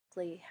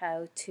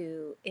how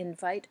to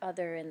invite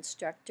other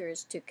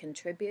instructors to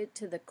contribute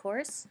to the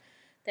course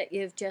that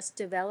you've just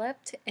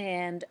developed,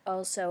 and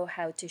also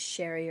how to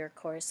share your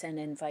course and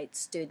invite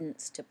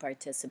students to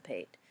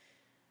participate.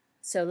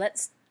 So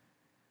let's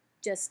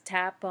just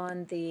tap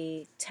on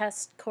the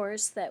test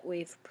course that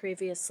we've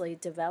previously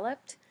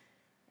developed,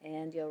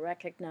 and you'll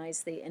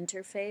recognize the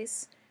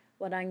interface.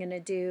 What I'm going to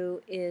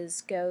do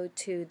is go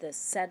to the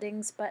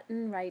settings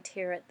button right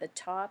here at the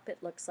top.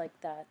 It looks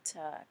like that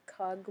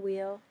cog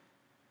wheel.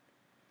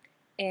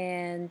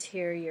 And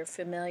here you're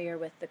familiar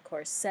with the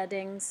course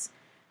settings.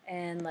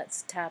 And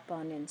let's tap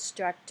on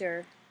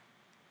instructor.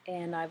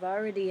 And I've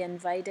already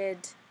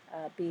invited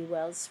B.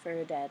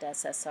 Welsford at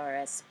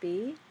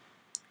SSRSB.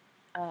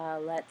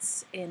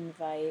 Let's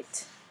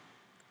invite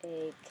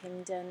A.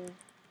 Kingdon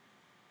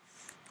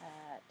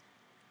at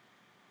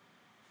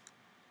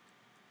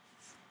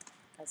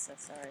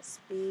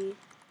SSRSB.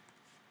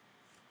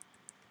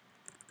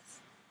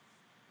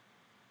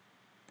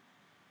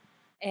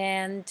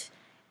 And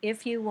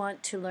if you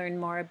want to learn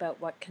more about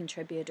what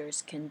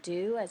contributors can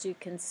do, as you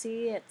can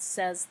see, it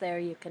says there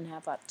you can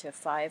have up to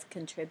 5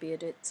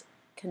 contributors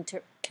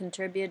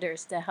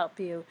to help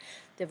you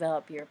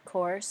develop your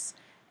course,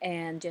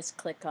 and just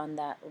click on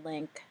that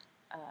link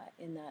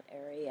in that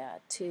area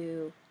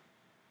to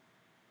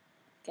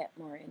get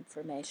more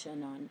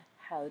information on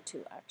how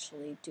to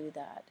actually do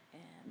that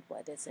and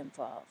what is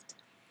involved.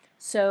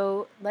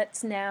 So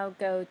let's now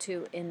go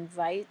to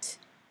invite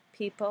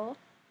people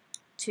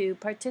to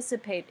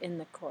participate in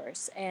the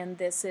course, and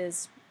this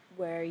is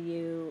where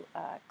you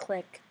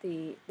click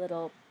the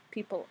little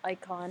people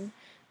icon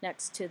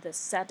next to the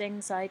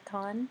settings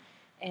icon,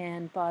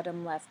 and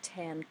bottom left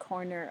hand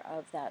corner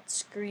of that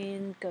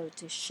screen, go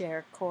to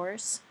share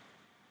course.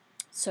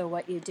 So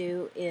what you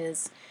do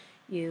is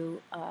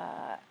you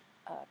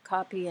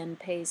copy and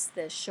paste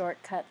the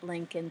shortcut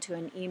link into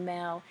an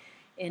email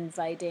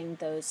inviting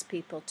those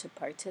people to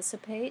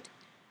participate.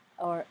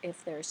 Or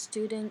if they're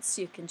students,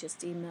 you can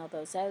just email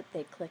those out.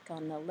 They click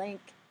on the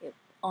link.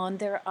 On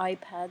their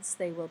iPads,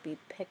 they will be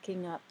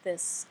picking up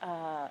this,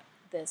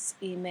 this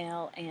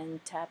email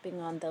and tapping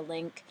on the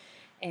link,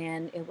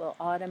 and it will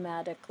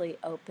automatically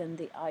open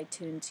the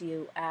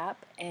iTunesU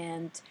app,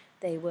 and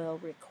they will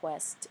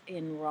request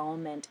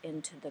enrollment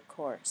into the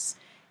course.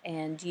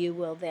 And you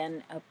will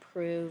then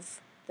approve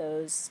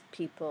those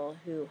people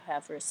who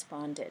have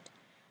responded.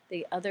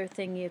 The other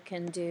thing you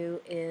can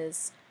do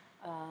is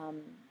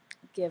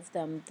give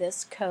them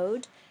this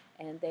code,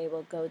 and they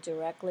will go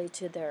directly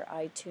to their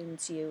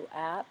iTunesU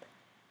app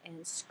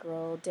and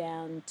scroll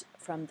down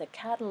from the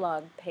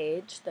catalog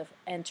page, the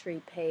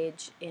entry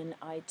page in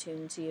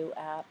iTunesU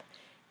app,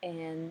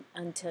 and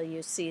until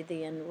you see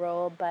the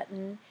enroll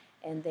button,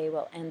 and they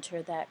will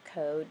enter that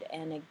code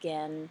and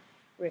again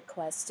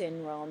request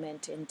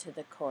enrollment into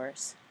the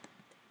course.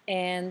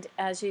 And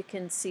as you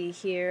can see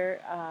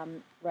here,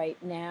 right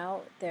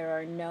now there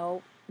are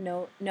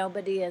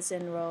nobody is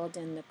enrolled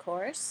in the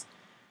course.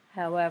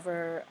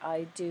 However,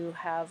 I do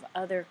have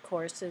other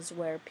courses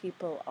where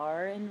people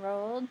are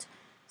enrolled.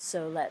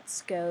 So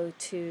let's go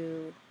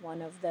to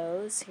one of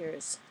those.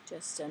 Here's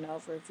just an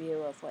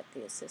overview of what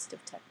the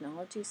Assistive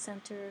Technology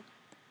Center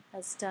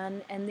has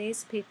done. And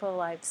these people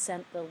I've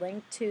sent the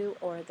link to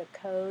or the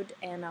code,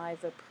 and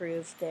I've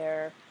approved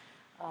their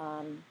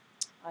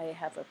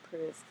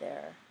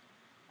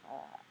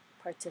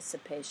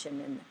participation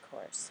in the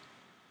course.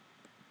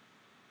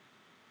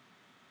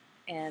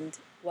 And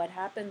what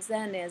happens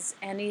then is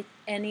any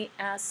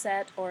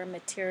asset or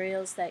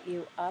materials that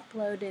you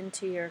upload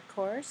into your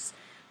course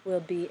will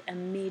be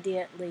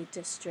immediately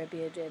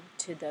distributed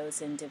to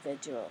those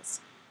individuals.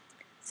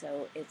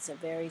 So it's a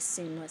very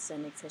seamless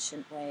and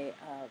efficient way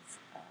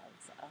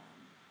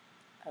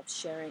of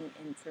sharing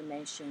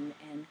information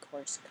and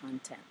course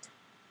content.